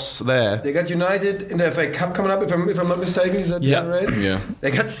big loss there. They got United in the FA Cup coming up, if I'm not mistaken. Is that right? Yeah.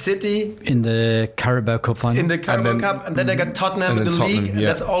 They got City in the Carabao Cup final. In the Carabao Cup, and then they got Tottenham in the league, and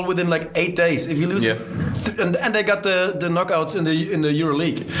that's all within like 8 days. If you lose, and they got the knockouts in the Euro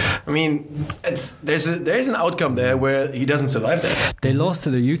League. I mean, there's an outcome there where he doesn't survive that. They lost to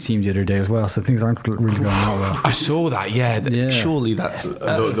their U team the other day as well, so things aren't really going that well. I saw that. Surely that's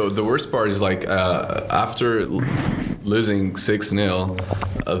the worst part is like after losing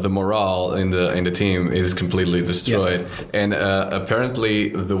 6-0, the morale in the team is completely destroyed, and apparently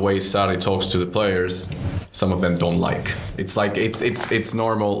the way Sarri talks to the players, some of them don't like. It's like it's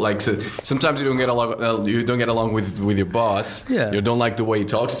normal. Like sometimes you don't get along with your boss. Yeah. You don't like the way he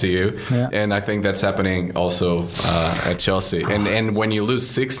talks to you, and I think that's happening also at Chelsea. And when you lose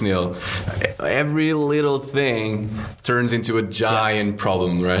 6-0, every little thing turns into a giant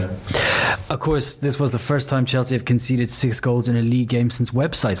problem, right? Of course, this was the first time Chelsea have conceded 6 goals in a league game since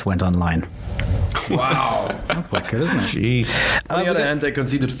websites went online. Wow. That's quite good, isn't it? Jeez. On the other hand, they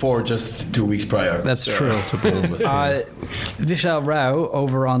conceded 4 just 2 weeks prior. That's true. Vishal Rao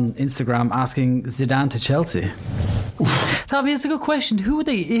over on Instagram asking Zidane to Chelsea. Tommy, it's a good question. Who would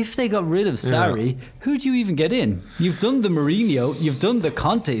they, if they got rid of Sarri, who do you even get in? You've done the Mourinho, you've done the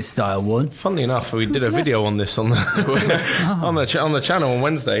Conte style one. Funnily enough, we did a video on this on the on the channel on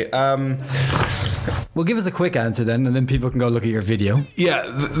Wednesday. Well, Well, give us a quick answer then, and then people can go look at your video. Yeah,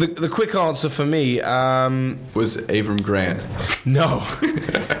 the quick answer for me was Avram Grant. No,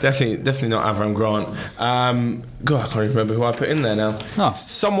 definitely not Avram Grant. God, I can't even remember who I put in there now. Oh.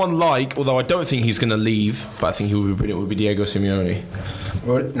 Someone like, although I don't think he's going to leave, but I think he would be brilliant, would be Diego Simeone.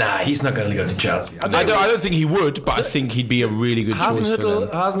 Nah, he's not going to go to Chelsea. I don't think he would, but I think he'd be a really good choice for them.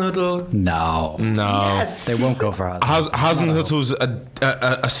 Hasenhüttl? No. Yes. They won't go for Hasenhüttl. Hasenhüttl's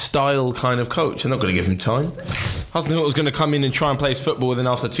a style kind of coach. They're not going to give him time. Hasenhüttl's going to come in and try and play his football, and then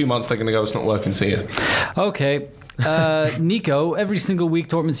after 2 months they're going to go, it's not working, see ya. Okay. Nico, every single week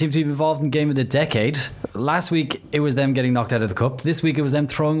Dortmund seems to be involved in game of the decade. Last week it was them getting knocked out of the cup. This week it was them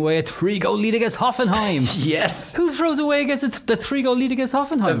throwing away a 3-goal lead against Hoffenheim. Yes. Who throws away against the 3-goal lead against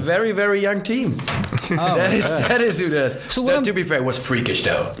Hoffenheim? A very, very young team. That is who does. So that, to be fair, was freakish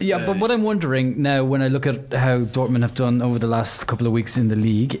though. Yeah, but what I'm wondering now, when I look at how Dortmund have done over the last couple of weeks in the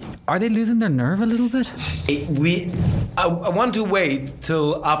league, are they losing their nerve a little bit? I want to wait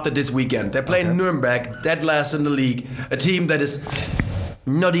till after this weekend. They're playing Nuremberg, dead last in the league, a team that is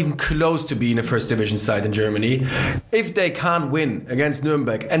not even close to being a first division side in Germany. If they can't win against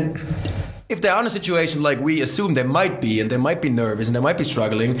Nuremberg, and if they are in a situation like we assume they might be, and they might be nervous and they might be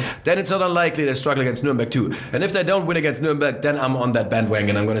struggling, then it's not unlikely they struggle against Nuremberg too. And if they don't win against Nuremberg, then I'm on that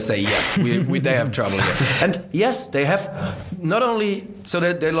bandwagon. I'm going to say yes, they have trouble here. And yes, they have not only so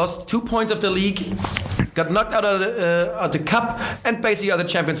that they lost 2 points of the league, got knocked out of the cup, and basically out of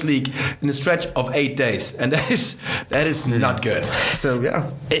the Champions League in a stretch of 8 days, and that is not good. So yeah,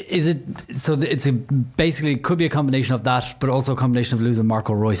 is it? So it's basically could be a combination of that, but also a combination of losing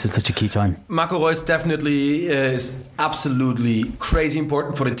Marco Reus at such a key time. Marco Reus definitely is absolutely crazy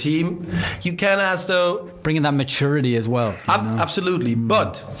important for the team. You can ask though, bringing that maturity as well. Absolutely,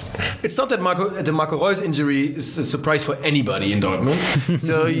 but it's not that the Marco Reus injury is a surprise for anybody in Dortmund.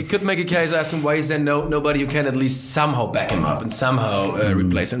 So you could make a case asking why is there nobody who can at least somehow back him up and somehow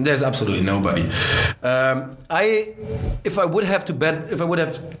replace him. There's absolutely nobody. If I would have to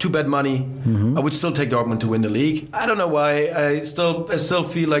bet money, I would still take Dortmund to win the league. I don't know why. I still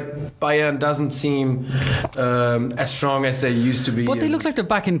feel like Bayern doesn't seem as strong as they used to be. But they look like they're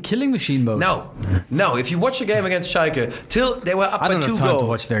back in killing machine mode. No. If you watch the game against Schalke, till they were up by 2 goals. To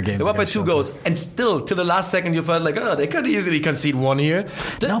watch their games. They were up by 2 goals, and still till the last second you felt like, they could easily concede one here.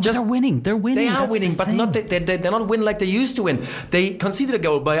 But they're winning. They are winning, but not they're not winning like they used to win. They conceded a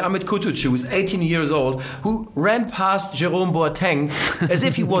goal by Ahmed Kutucu, who's 18 years old, who ran past Jerome Boateng as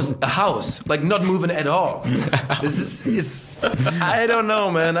if he was a house, like not moving at all. This is I don't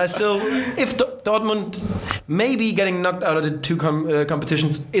know, man. If Dortmund maybe getting knocked out of the 2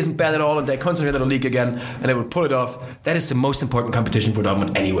 competitions isn't bad at all, and they concentrate on the league again, and they will pull it off. That is the most important competition for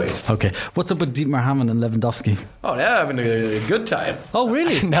Dortmund, anyways. Okay, what's up with Dietmar Hamann and Lewandowski? Oh, they're having a good time. Oh,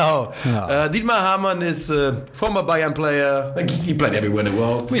 really? No. Dietmar Hamann is a former Bayern player. Like, he played everywhere in the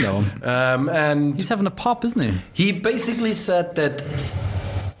world. We know him. And he's having a pop, isn't he? He basically said that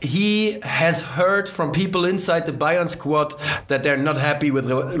he has heard from people inside the Bayern squad that they're not happy with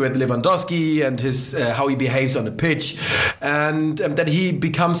Lewandowski and his how he behaves on the pitch, and that he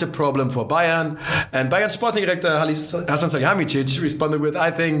becomes a problem for Bayern. And Bayern Sporting Director Hasan Salihamidzic responded with,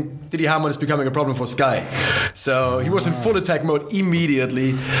 "I think Didi Hamann is becoming a problem for Sky." So he was in full attack mode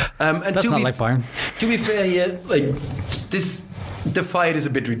immediately. And that's not like Bayern. To be fair here, like this. The fight is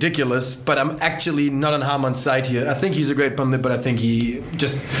a bit ridiculous, but I'm actually not on Hamann's side here. I think he's a great pundit, but I think he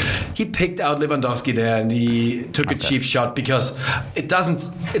picked out Lewandowski there and he took a cheap shot because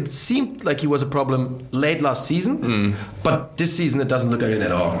it seemed like he was a problem late last season, but this season it doesn't look like it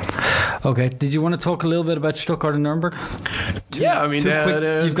at all. Okay, did you want to talk a little bit about Stuttgart and Nuremberg? Yeah, I mean,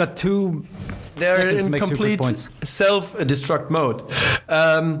 you've got 2 they're in complete self-destruct mode.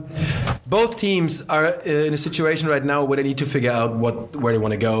 Both teams are in a situation right now where they need to figure out where they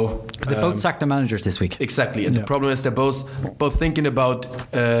want to go. They both sacked the managers this week. Exactly, and the problem is they're both thinking about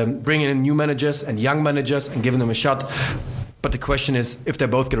bringing in new managers and young managers and giving them a shot. But the question is, if they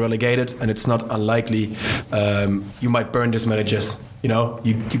both get relegated, and it's not unlikely, you might burn these managers. You know,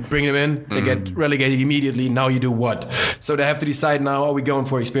 you bring them in, they get relegated immediately. Now you do what? So they have to decide now: are we going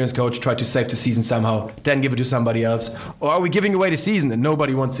for experienced coach, try to save the season somehow, then give it to somebody else, or are we giving away the season? And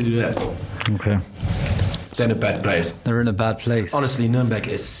nobody wants to do that. Okay. They're in a bad place. They're in a bad place. Honestly, Nuremberg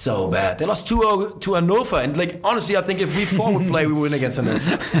is so bad. They lost 2-0 to Hannover, and honestly, I think if we 4 would play, we would win against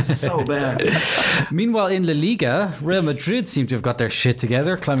Hannover. It's so bad. Meanwhile, in LaLiga, Real Madrid seem to have got their shit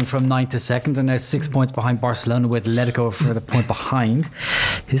together, climbing from 9th to 2nd, and now 6 points behind Barcelona, with Atletico a further point behind.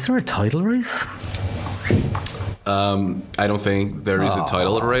 Is there a title race? I don't think there is a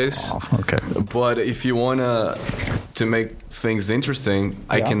title race. Okay. But if you want to make things interesting,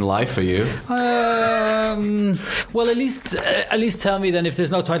 I can lie for you. Well, at least tell me then, if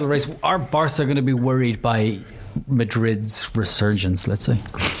there's no title race, are Barca going to be worried by Madrid's resurgence, let's say?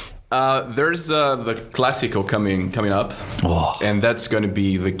 There's the Clásico coming up, and that's going to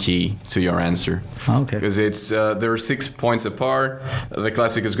be the key to your answer. Okay. Because it's they're 6 points apart. The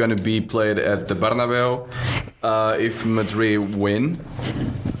Clásico is going to be played at the Bernabéu. If Madrid win,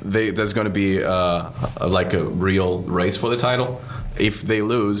 there's going to be like a real race for the title. If they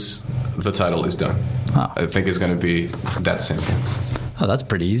lose, the title is done. I think it's going to be that simple. Oh, that's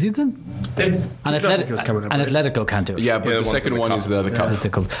pretty easy then. And Atletico can't do it. Yeah, but the second one is the cup.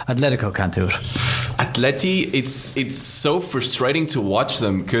 Atletico can't do it. Atleti, it's so frustrating to watch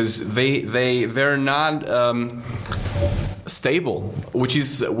them because they're not stable, which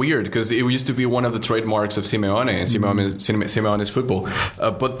is weird because it used to be one of the trademarks of Simeone and Simeone's football.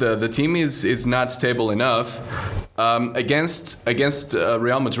 But the team is not stable enough. Against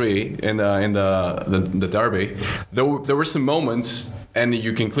Real Madrid in the derby, there were some moments. And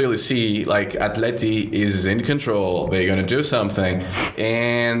you can clearly see, like, Atleti is in control. They're going to do something.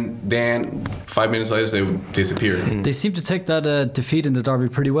 And then 5 minutes later, they disappear. They seem to take that defeat in the derby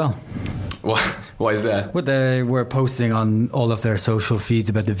pretty well. Why is that? Well, they were posting on all of their social feeds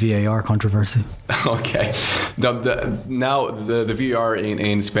about the VAR controversy. Okay. Now the VAR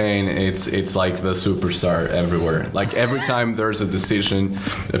in Spain, it's like the superstar everywhere. Like every time there's a decision,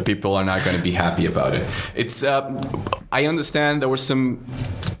 people are not going to be happy about it. It's I understand there were some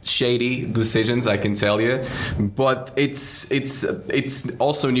shady decisions, I can tell you, but it's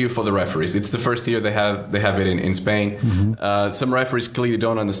also new for the referees. It's the first year they have it in Spain. Mm-hmm. Some referees clearly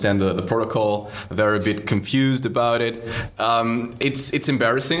don't understand the protocol. They're a bit confused about it. It's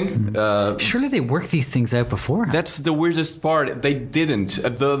embarrassing. Surely they work these things out before. That's the weirdest part. They didn't.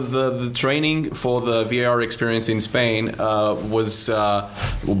 The training for the VAR experience in Spain was a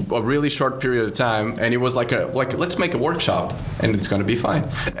really short period of time, and it was like let's make a workshop and it's going to be fine.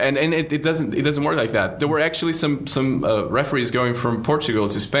 And it doesn't work like that. There were actually some referees going from Portugal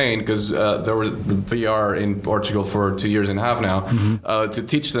to Spain because there was VAR in Portugal for 2 years and a half now, to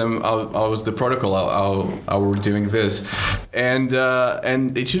teach them how was the protocol, how we're doing this, and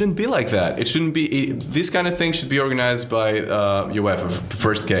it shouldn't be like that. It shouldn't be. This kind of thing should be organized by UEFA,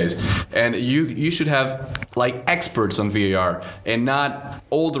 first case, and you should have like experts on VAR and not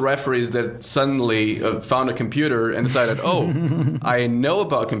old referees that suddenly found a computer and decided, oh, I know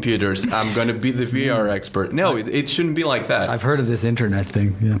about computers, I'm going to be the VAR expert. No, it shouldn't be like that. I've heard of this internet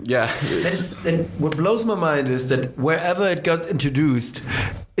thing. Yeah. What blows my mind is that wherever it got introduced,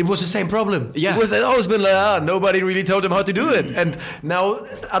 it was the same problem. Yeah. It was always been like, nobody really told them how to do it. And now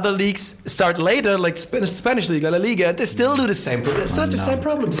other leagues start later, like Spanish League, LaLiga, and they still do the same problem. It's not the same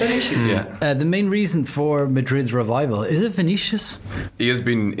problem, same issues. Yeah. The main reason for Madrid's revival, is it Vinicius? He has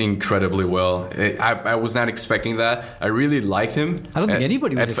been incredibly well. I was not expecting that. I really liked him. I don't think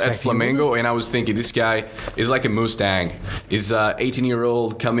anybody was expecting at Flamengo, and I was thinking this guy is like a Mustang. He's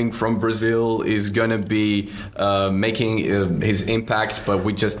 18-year-old coming from Brazil, is gonna be making his impact, but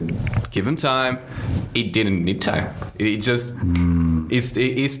we just give him time. He didn't need time. He just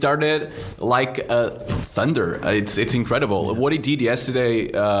he started like thunder. It's incredible. Yeah. What he did yesterday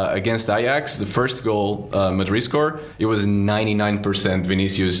against Ajax, the first goal Madrid scored, it was 99%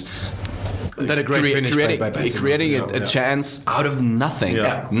 Vinicius. That a great finish creating a chance out of nothing.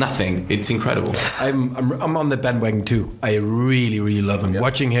 Yeah. Nothing. It's incredible. I'm on the bandwagon too. I really love him. Yeah.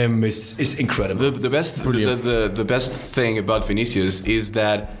 Watching him is incredible. The best thing about Vinicius is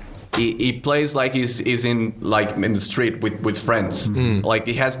that he plays like he's in the street with friends. Like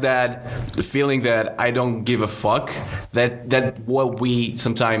he has that feeling that I don't give a fuck. That what we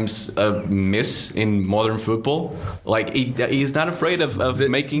sometimes miss in modern football. Like he's not afraid of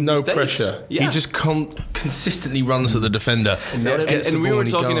making no mistakes. Pressure. Yeah. He just consistently runs at the defender. And we were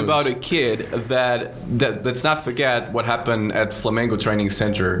talking about a kid let's not forget what happened at Flamengo Training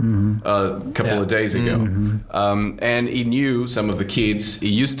Center a couple of days ago. And he knew some of the kids. He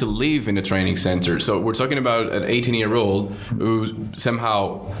used to live in a training center. So we're talking about an 18-year-old who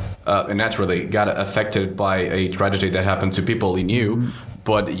somehow naturally got affected by a tragedy that happened to people he knew.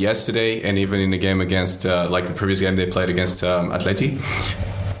 But yesterday, and even in the game against, like the previous game they played against Atleti,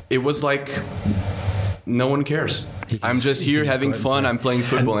 it was like no one cares. I'm just here having fun. I'm playing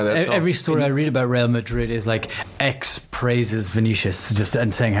football, and that's all. Every story I read about Real Madrid is like X praises Vinicius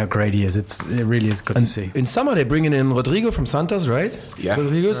and saying how great he is. It really is good to see. In summer they're bringing in Rodrigo from Santos, right? Yeah.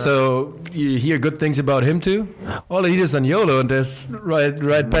 Rodrigo. So you hear good things about him too. All he is Zaniolo, and there's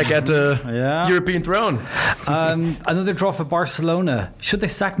right back at the European throne. Another draw for Barcelona. Should they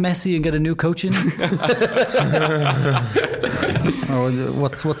sack Messi and get a new coach in? Or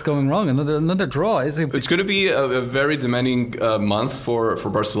what's going wrong? Another draw. Is it? It's going to be a very demanding month for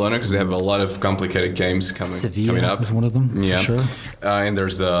Barcelona because they have a lot of complicated games coming up. Is one of them. Yeah, for sure. And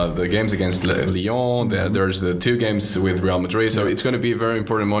there's the games against Lyon. There's the 2 games with Real Madrid. So it's going to be a very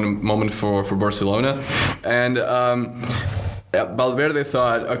important moment for Barcelona. And Valverde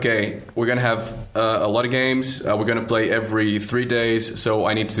thought, okay, we're going to have a lot of games. We're going to play every 3 days, so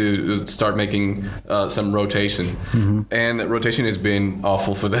I need to start making some rotation. Mm-hmm. And rotation has been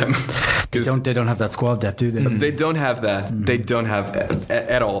awful for them. They don't have that squad depth, do they? They don't have that. Mm-hmm. They don't have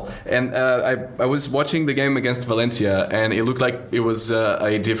at all. And I was watching the game against Valencia, and it looked like it was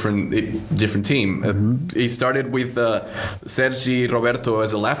a different team. Mm-hmm. He started with Sergi Roberto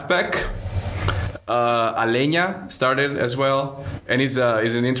as a left back. Aleña started as well, and he's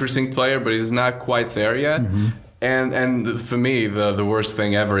an interesting player, but he's not quite there yet. Mm-hmm. And for me, the worst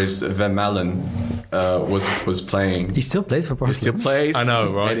thing ever is Van Malen was playing. He still plays for Barcelona. He still plays. I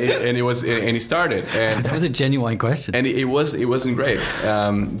know, right? And he started. And that was a genuine question. And it wasn't great.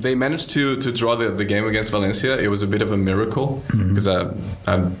 They managed to draw the game against Valencia. It was a bit of a miracle because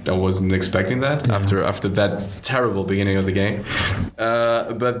I wasn't expecting that after that terrible beginning of the game.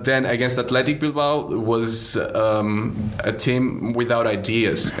 But then against Athletic Bilbao was a team without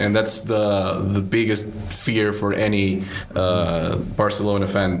ideas, and that's the biggest fear for any Barcelona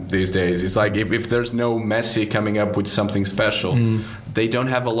fan these days. It's like if there's no Messi coming up with something special, they don't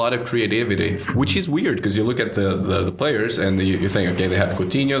have a lot of creativity, which is weird because you look at the players and you think, okay, they have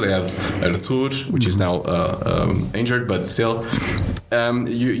Coutinho, they have Artur, which is now injured, but still,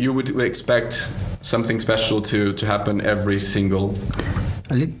 you would expect something special to happen every single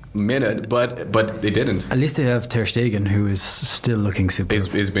minute, but it didn't. At least they have Ter Stegen, who is still looking super.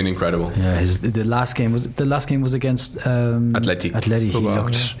 He's been incredible. Yeah, the last game was against Athletic.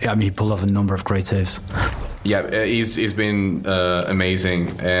 He pulled off a number of great saves. Yeah, he's been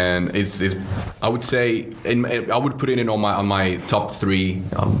amazing, and it's I would say I would put it in on my top 3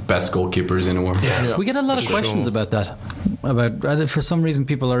 best goalkeepers in the world. Yeah. We get a lot of questions about that. About for some reason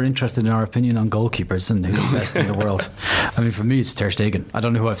people are interested in our opinion on goalkeepers and who's the best in the world. I mean, for me it's Ter Stegen. I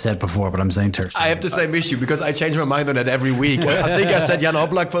don't know who I've said before, but I'm saying Ter Stegen. I have the same issue because I change my mind on that every week. I think I said Jan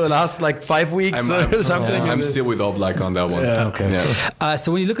Oblak for the last 5 weeks or something. I'm still with Oblak on that one. Yeah. Okay. Yeah.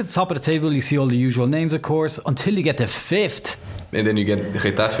 So when you look at the top of the table, you see all the usual names, of course, until you get to 5th. And then you get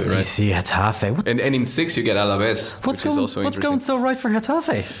Getafe, right? You see Getafe. And in 6th you get Alaves, which is also interesting. What's going so right for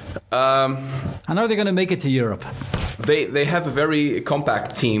Getafe? And are they going to make it to Europe? They have a very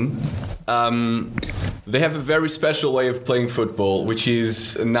compact team. They have a very special way of playing football, which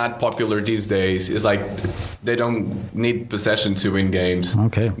is not popular these days. It's like they don't need possession to win games.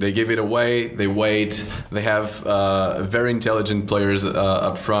 Okay. They give it away, they wait, they have very intelligent players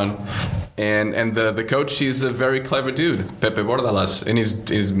up front. And the coach is a very clever dude, Pepe Bordalas, and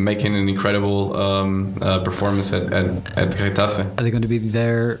he's making an incredible performance at Getafe. Are they going to be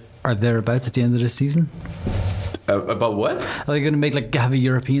there or thereabouts at the end of the season? About what? Are they going to have a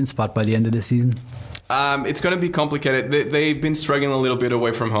European spot by the end of the season? It's going to be complicated. They've been struggling a little bit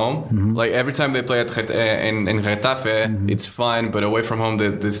away from home. Mm-hmm. Like every time they play in Getafe, it's fine, but away from home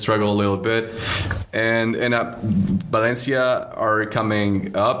they struggle a little bit. And Valencia are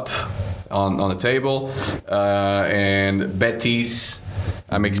coming up on the table, and Betis.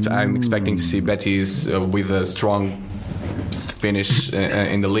 I'm expecting to see Betis with a strong finish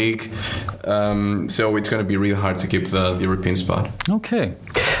in the league. So it's going to be really hard to keep the European spot. Okay.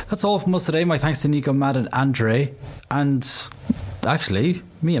 That's all from us today. My thanks to Nico, Matt and André. And actually,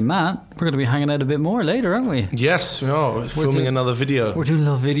 me and Matt, we're going to be hanging out a bit more later, aren't we? Yes, we're filming another video. We're doing a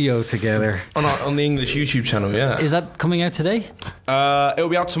little video together. On the English YouTube channel, yeah. Is that coming out today? It'll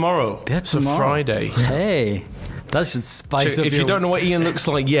be out tomorrow. It's a Friday. Hey. That should spice up if you don't know what Ian looks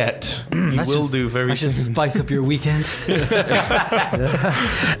like yet, you will do very soon. That should spice up your weekend.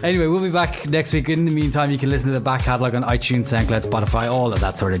 Anyway, we'll be back next week. In the meantime, you can listen to the back catalogue on iTunes, SoundCloud, Spotify, all of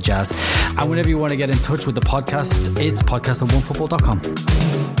that sort of jazz. And whenever you want to get in touch with the podcast, it's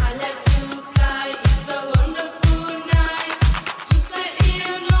podcast@onefootball.com.